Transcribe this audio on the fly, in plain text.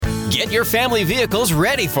Get your family vehicles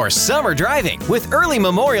ready for summer driving with early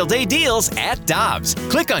Memorial Day deals at Dobbs.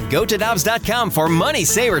 Click on GoToDobbs.com for money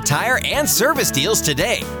saver tire and service deals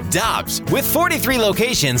today. Dobbs, with 43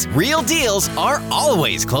 locations, real deals are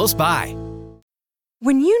always close by.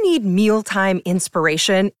 When you need mealtime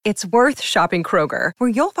inspiration, it's worth shopping Kroger, where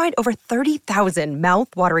you'll find over 30,000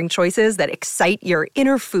 mouth-watering choices that excite your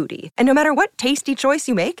inner foodie. And no matter what tasty choice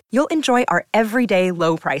you make, you'll enjoy our everyday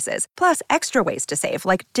low prices, plus extra ways to save,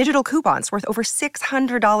 like digital coupons worth over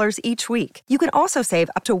 $600 each week. You can also save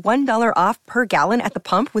up to $1 off per gallon at the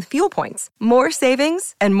pump with fuel points. More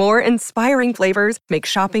savings and more inspiring flavors make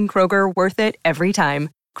shopping Kroger worth it every time.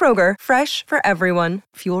 Kroger, fresh for everyone.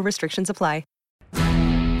 Fuel restrictions apply.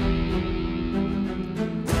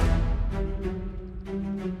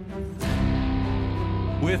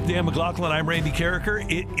 With Dan McLaughlin, I'm Randy Carricker.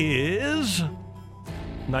 It is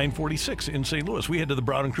 9:46 in St. Louis. We head to the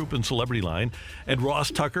Brown and Crouppen Celebrity Line, and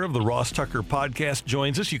Ross Tucker of the Ross Tucker Podcast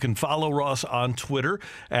joins us. You can follow Ross on Twitter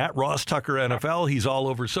at Ross Tucker NFL. He's all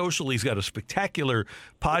over social. He's got a spectacular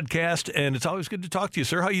podcast, and it's always good to talk to you,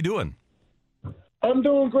 sir. How you doing? I'm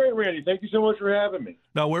doing great, Randy. Thank you so much for having me.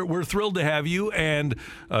 No, we're thrilled to have you, and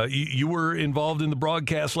you were involved in the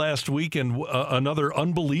broadcast last week, and another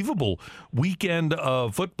unbelievable weekend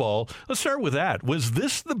of football. Let's start with that. Was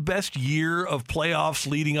this the best year of playoffs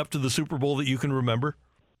leading up to the Super Bowl that you can remember?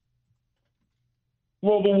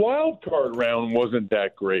 Well, the wild card round wasn't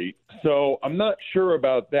that great, so I'm not sure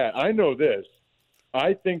about that. I know this.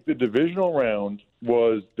 I think the divisional round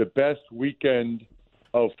was the best weekend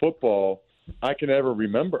of football I can ever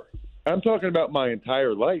remember. I'm talking about my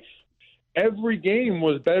entire life. Every game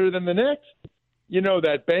was better than the next. You know,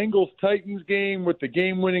 that Bengals-Titans game with the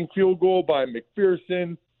game-winning field goal by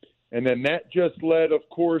McPherson, and then that just led, of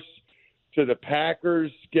course, to the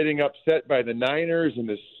Packers getting upset by the Niners in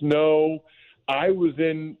the snow. I was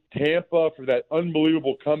in Tampa for that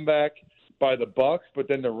unbelievable comeback by the Bucs, but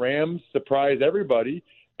then the Rams surprised everybody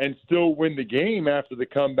and still win the game after the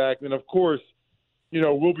comeback. And, of course, you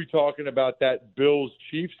know, we'll be talking about that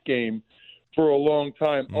Bills-Chiefs game for a long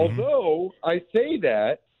time. Mm-hmm. Although I say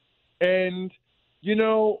that, and, you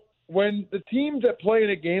know, when the teams that play in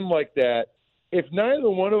a game like that, if neither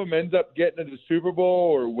one of them ends up getting to the Super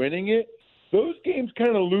Bowl or winning it, those games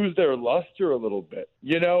kind of lose their luster a little bit.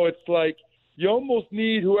 You know, it's like you almost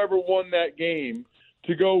need whoever won that game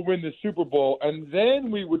to go win the Super Bowl, and then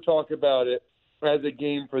we would talk about it as a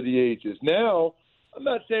game for the ages. Now, I'm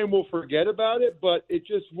not saying we'll forget about it, but it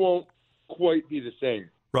just won't quite be the same.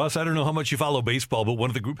 Ross, I don't know how much you follow baseball, but one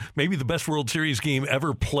of the maybe the best World Series game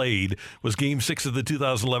ever played was Game 6 of the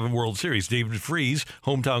 2011 World Series. David Freese,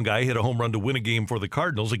 hometown guy, hit a home run to win a game for the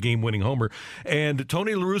Cardinals, a game-winning homer. And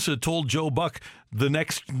Tony La Russa told Joe Buck the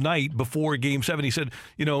next night before Game 7, he said,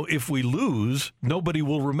 you know, if we lose, nobody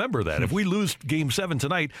will remember that. If we lose Game 7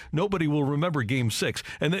 tonight, nobody will remember Game 6.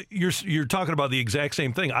 And you're talking about the exact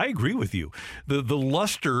same thing. I agree with you. The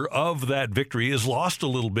luster of that victory is lost a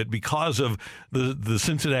little bit because of the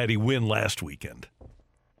Cincinnati win last weekend.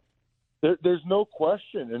 There's no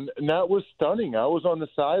question, and that was stunning. I was on the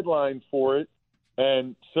sideline for it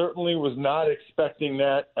and certainly was not expecting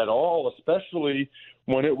that at all, especially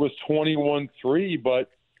when it was 21-3, but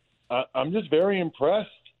I'm just very impressed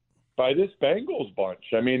by this Bengals bunch.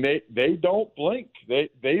 I mean, they don't blink.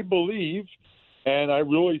 They believe, and I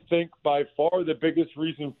really think by far the biggest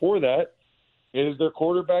reason for that is their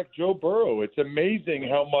quarterback, Joe Burrow. It's amazing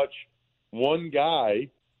how much one guy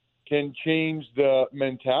can change the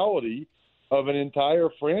mentality of an entire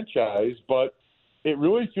franchise, but it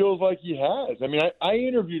really feels like he has. I mean, I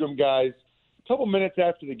interviewed him, guys, a couple minutes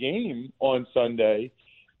after the game on Sunday,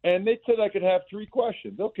 and they said I could have 3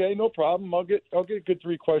 questions. Okay, no problem. I'll get a good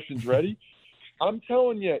 3 questions ready. I'm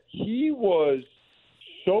telling you, he was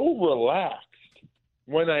so relaxed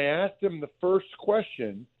when I asked him the first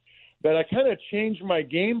question that I kind of changed my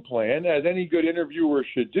game plan, as any good interviewer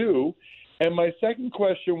should do. And my second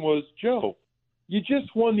question was, Joe, you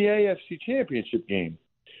just won the AFC Championship game.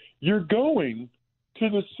 You're going to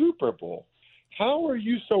the Super Bowl. How are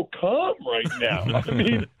you so calm right now? I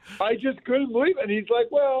mean, I just couldn't believe it. And he's like,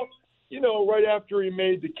 well, you know, right after he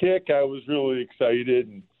made the kick, I was really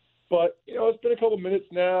excited. But, you know, it's been a couple minutes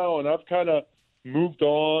now, and I've kind of moved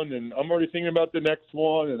on, and I'm already thinking about the next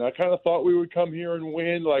one. And I kind of thought we would come here and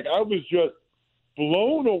win. Like, I was just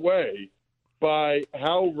blown away by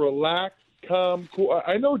how relaxed, calm, cool.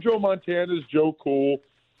 I know Joe Montana's Joe Cool,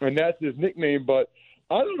 and that's his nickname, but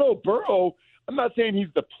I don't know, Burrow, I'm not saying he's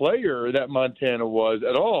the player that Montana was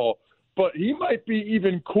at all, but he might be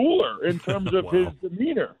even cooler in terms of wow. his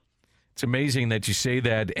demeanor. It's amazing that you say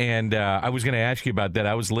that, and I was going to ask you about that.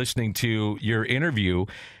 I was listening to your interview,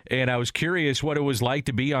 and I was curious what it was like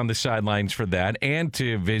to be on the sidelines for that and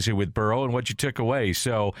to visit with Burrow and what you took away.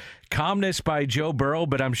 So, calmness by Joe Burrow,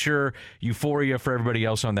 but I'm sure euphoria for everybody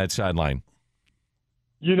else on that sideline.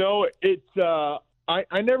 You know, it's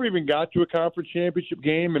I never even got to a conference championship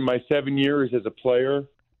game in my 7 years as a player.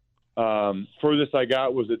 Furthest I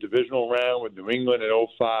got was a divisional round with New England in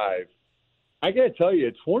 2005. I got to tell you,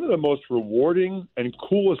 it's one of the most rewarding and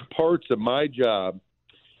coolest parts of my job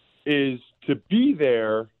is to be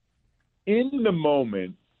there in the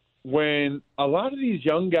moment when a lot of these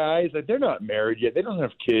young guys, like, they're not married yet, they don't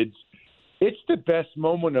have kids. It's the best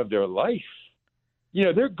moment of their life. You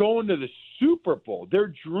know, they're going to the Super Bowl.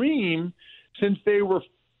 Their dream since they were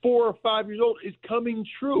 4 or 5 years old is coming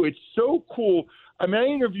true. It's so cool. I mean, I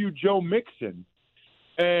interviewed Joe Mixon,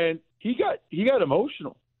 and he got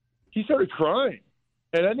emotional. He started crying.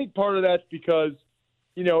 And I think part of that's because,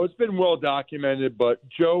 you know, it's been well documented, but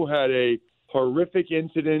Joe had a horrific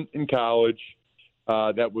incident in college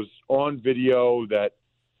that was on video that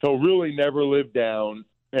he'll really never live down.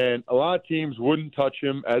 And a lot of teams wouldn't touch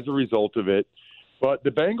him as a result of it. But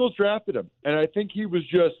the Bengals drafted him. And I think he was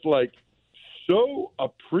just, like, so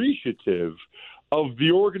appreciative of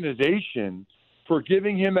the organization for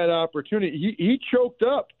giving him that opportunity. He choked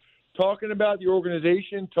up talking about the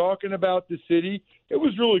organization, talking about the city. It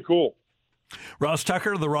was really cool. Ross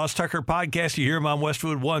Tucker, the Ross Tucker Podcast. You hear him on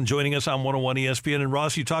Westwood One, joining us on 101 ESPN. And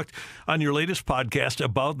Ross, you talked on your latest podcast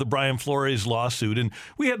about the Brian Flores lawsuit. And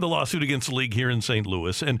we had the lawsuit against the league here in St.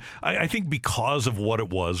 Louis. And I think because of what it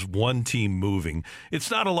was, one team moving, it's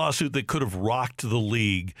not a lawsuit that could have rocked the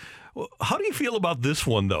league. How do you feel about this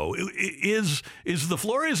one, though? Is the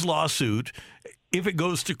Flores lawsuit, if it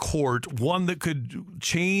goes to court, one that could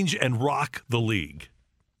change and rock the league?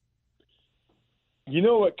 You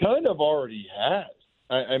know, it kind of already has.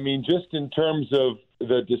 I mean, just in terms of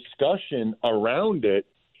the discussion around it,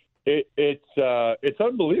 it's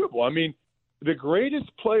unbelievable. I mean, the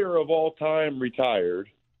greatest player of all time retired,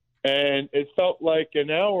 and it felt like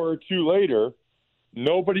an hour or two later,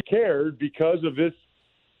 nobody cared because of this,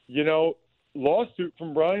 you know, lawsuit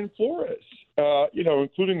from Brian Flores, you know,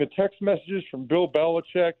 including the text messages from Bill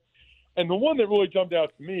Belichick. And the one that really jumped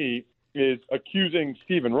out to me is accusing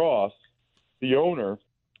Stephen Ross, the owner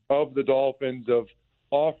of the Dolphins, of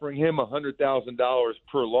offering him $100,000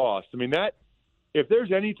 per loss. I mean, that, if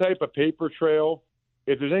there's any type of paper trail,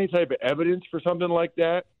 if there's any type of evidence for something like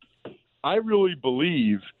that, I really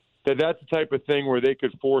believe that that's the type of thing where they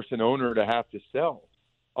could force an owner to have to sell.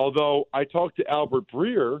 Although I talked to Albert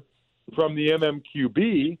Breer from the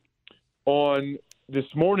MMQB on this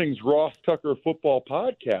morning's Ross Tucker Football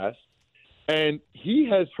Podcast, and he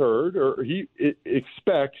has heard, or he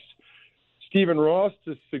expects, Stephen Ross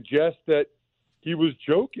to suggest that he was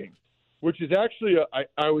joking, which is actually,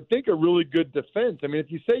 I would think, a really good defense. I mean,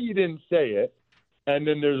 if you say you didn't say it, and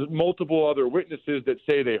then there's multiple other witnesses that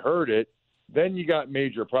say they heard it, then you got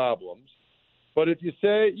major problems. But if you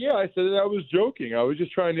say, yeah, I said that I was joking, I was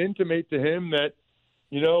just trying to intimate to him that,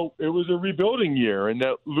 you know, it was a rebuilding year and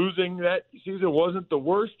that losing that season wasn't the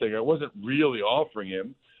worst thing. I wasn't really offering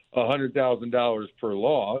him $100,000 per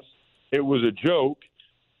loss. It was a joke.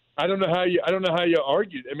 I don't know how you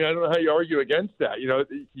argue. I mean, I don't know how you argue against that. You know,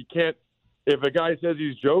 you can't. If a guy says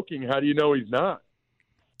he's joking, how do you know he's not?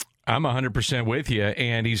 I'm 100% with you,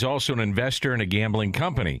 and he's also an investor in a gambling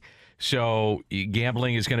company. So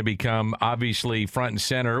gambling is going to become obviously front and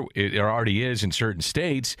center. It already is in certain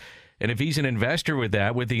states. And if he's an investor with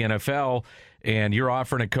that, with the NFL, and you're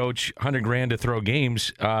offering a coach $100,000 to throw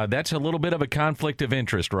games, that's a little bit of a conflict of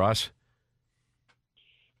interest, Ross.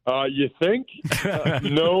 You think?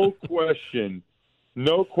 No question.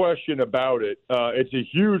 No question about it. It's a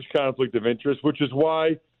huge conflict of interest, which is why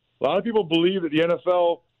a lot of people believe that the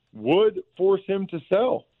NFL would force him to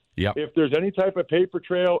sell. Yep. If there's any type of paper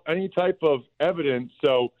trail, any type of evidence.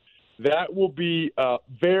 So that will be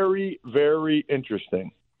very, very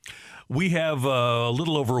interesting. We have a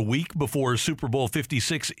little over a week before Super Bowl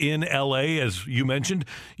 56 in L.A., as you mentioned.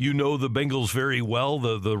 You know the Bengals very well.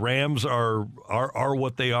 The Rams are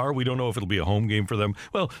what they are. We don't know if it'll be a home game for them.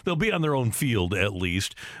 Well, they'll be on their own field at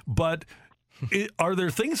least. But are there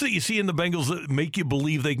things that you see in the Bengals that make you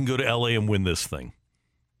believe they can go to L.A. and win this thing?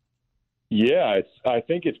 Yeah, I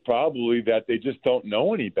think it's probably that they just don't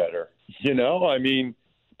know any better. You know, I mean,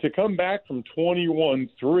 to come back from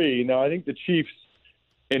 21-3, now I think the Chiefs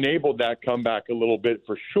enabled that comeback a little bit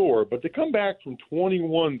for sure, but to come back from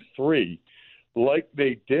 21-3 like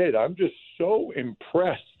they did, I'm just so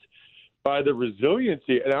impressed by the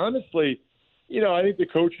resiliency. And honestly, I think the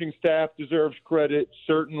coaching staff deserves credit,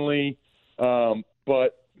 certainly.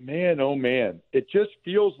 But, man, oh, man, it just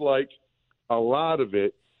feels like a lot of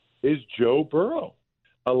it is Joe Burrow.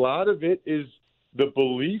 A lot of it is the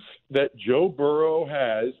belief that Joe Burrow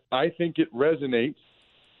has. I think it resonates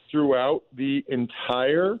throughout the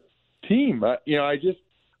entire team.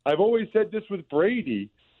 I've always said this with Brady.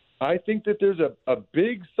 I think that there's a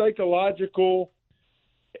big psychological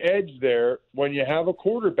edge there when you have a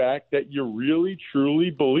quarterback that you really,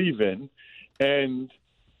 truly believe in, and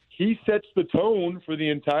he sets the tone for the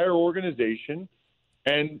entire organization,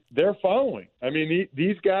 and they're following. I mean,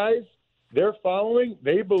 these guys, they're following.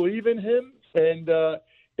 They believe in him, and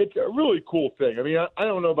it's a really cool thing. I mean, I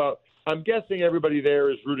don't know about – I'm guessing everybody there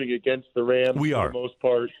is rooting against the Rams for the most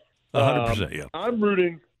part. 100%, yeah. I'm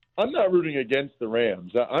not rooting against the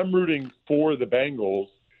Rams. I'm rooting for the Bengals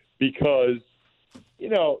because,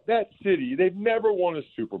 that city, they've never won a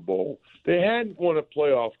Super Bowl. They hadn't won a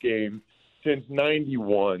playoff game since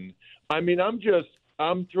 91. I mean, I was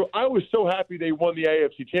so happy they won the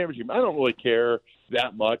AFC Championship. I don't really care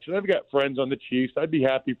that much. And I've got friends on the Chiefs. I'd be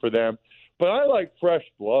happy for them. But I like fresh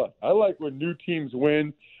blood. I like when new teams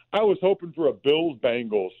win. I was hoping for a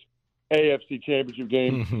Bills-Bengals AFC Championship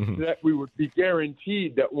game that we would be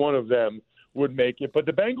guaranteed that one of them would make it. But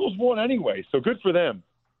the Bengals won anyway, so good for them.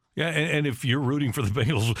 Yeah, and if you're rooting for the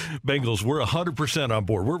Bengals, we're 100% on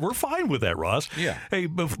board. We're fine with that, Ross. Yeah. Hey,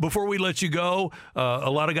 before we let you go, a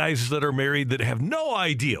lot of guys that are married that have no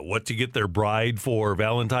idea what to get their bride for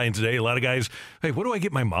Valentine's Day. A lot of guys, hey, what do I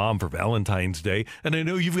get my mom for Valentine's Day? And I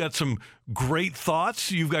know you've got some great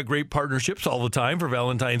thoughts. You've got great partnerships all the time for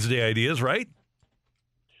Valentine's Day ideas, right?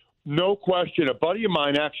 No question. A buddy of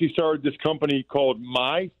mine actually started this company called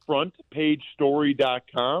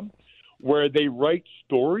MyFrontPageStory.com, where they write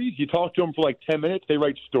stories. You talk to them for like 10 minutes. They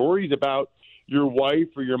write stories about your wife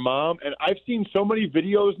or your mom. And I've seen so many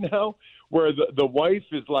videos now where the wife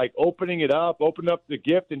is like opening up the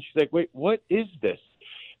gift, and she's like, wait, what is this?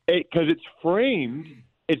 Because it's framed.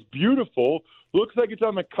 It's beautiful. Looks like it's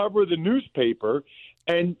on the cover of the newspaper.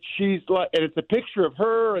 And she's like, and it's a picture of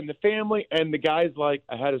her and the family. And the guy's like,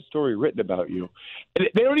 I had a story written about you. And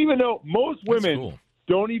they don't even know. Most women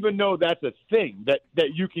don't even know that's a thing, that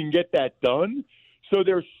you can get that done. So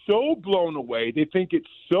they're so blown away. They think it's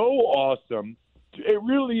so awesome. It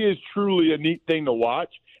really is truly a neat thing to watch.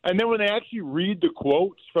 And then when they actually read the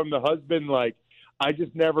quotes from the husband, like, I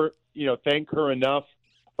just never, thank her enough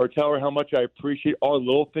or tell her how much I appreciate all the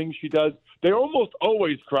little things she does, they almost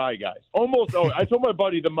always cry, guys. Almost always. I told my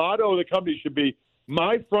buddy the motto of the company should be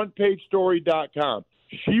myfrontpagestory.com.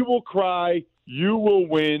 She will cry. You will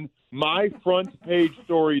win.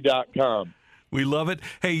 myfrontpagestory.com. We love it.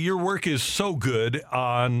 Hey, your work is so good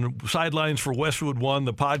on Sidelines for Westwood One,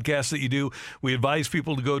 the podcast that you do. We advise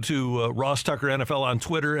people to go to Ross Tucker NFL on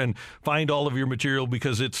Twitter and find all of your material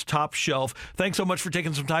because it's top shelf. Thanks so much for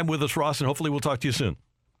taking some time with us, Ross, and hopefully we'll talk to you soon.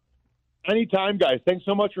 Anytime, guys. Thanks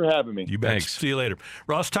so much for having me. You bet. Thanks. See you later.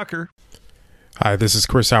 Ross Tucker. Hi, this is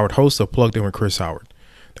Chris Howard, host of Plugged In with Chris Howard.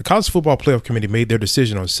 The College Football Playoff Committee made their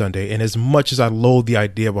decision on Sunday, and as much as I loathe the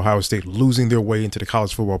idea of Ohio State losing their way into the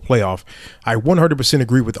College Football Playoff, I 100%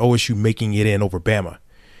 agree with OSU making it in over Bama.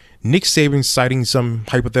 Nick Saban citing some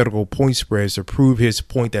hypothetical point spreads to prove his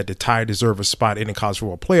point that the Tide deserve a spot in the College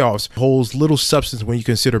Football Playoffs holds little substance when you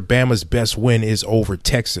consider Bama's best win is over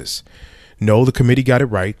Texas. No, the committee got it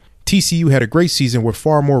right. TCU had a great season with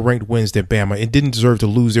far more ranked wins than Bama and didn't deserve to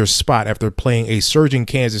lose their spot after playing a surging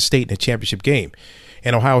Kansas State in a championship game.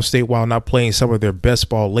 And Ohio State, while not playing some of their best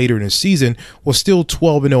ball later in the season, was still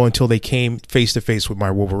 12-0 until they came face-to-face with my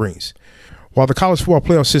Wolverines. While the college football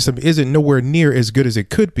playoff system isn't nowhere near as good as it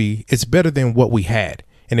could be, it's better than what we had.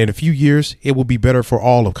 And in a few years, it will be better for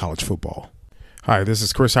all of college football. Hi, this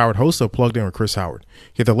is Chris Howard, host of Plugged In with Chris Howard.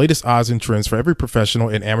 Get the latest odds and trends for every professional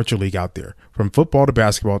and amateur league out there. From football to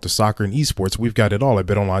basketball to soccer and esports, we've got it all at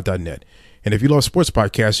betonline.net. And if you love sports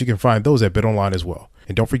podcasts, you can find those at BetOnline as well.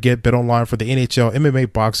 And don't forget BetOnline for the NHL,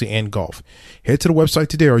 MMA, boxing, and golf. Head to the website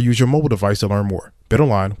today or use your mobile device to learn more.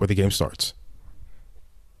 BetOnline, where the game starts.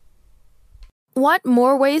 Want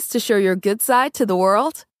more ways to show your good side to the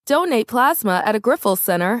world? Donate plasma at a Grifols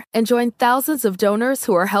Center and join thousands of donors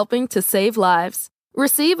who are helping to save lives.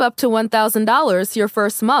 Receive up to $1,000 your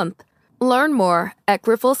first month. Learn more at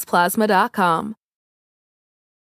grifolsplasma.com.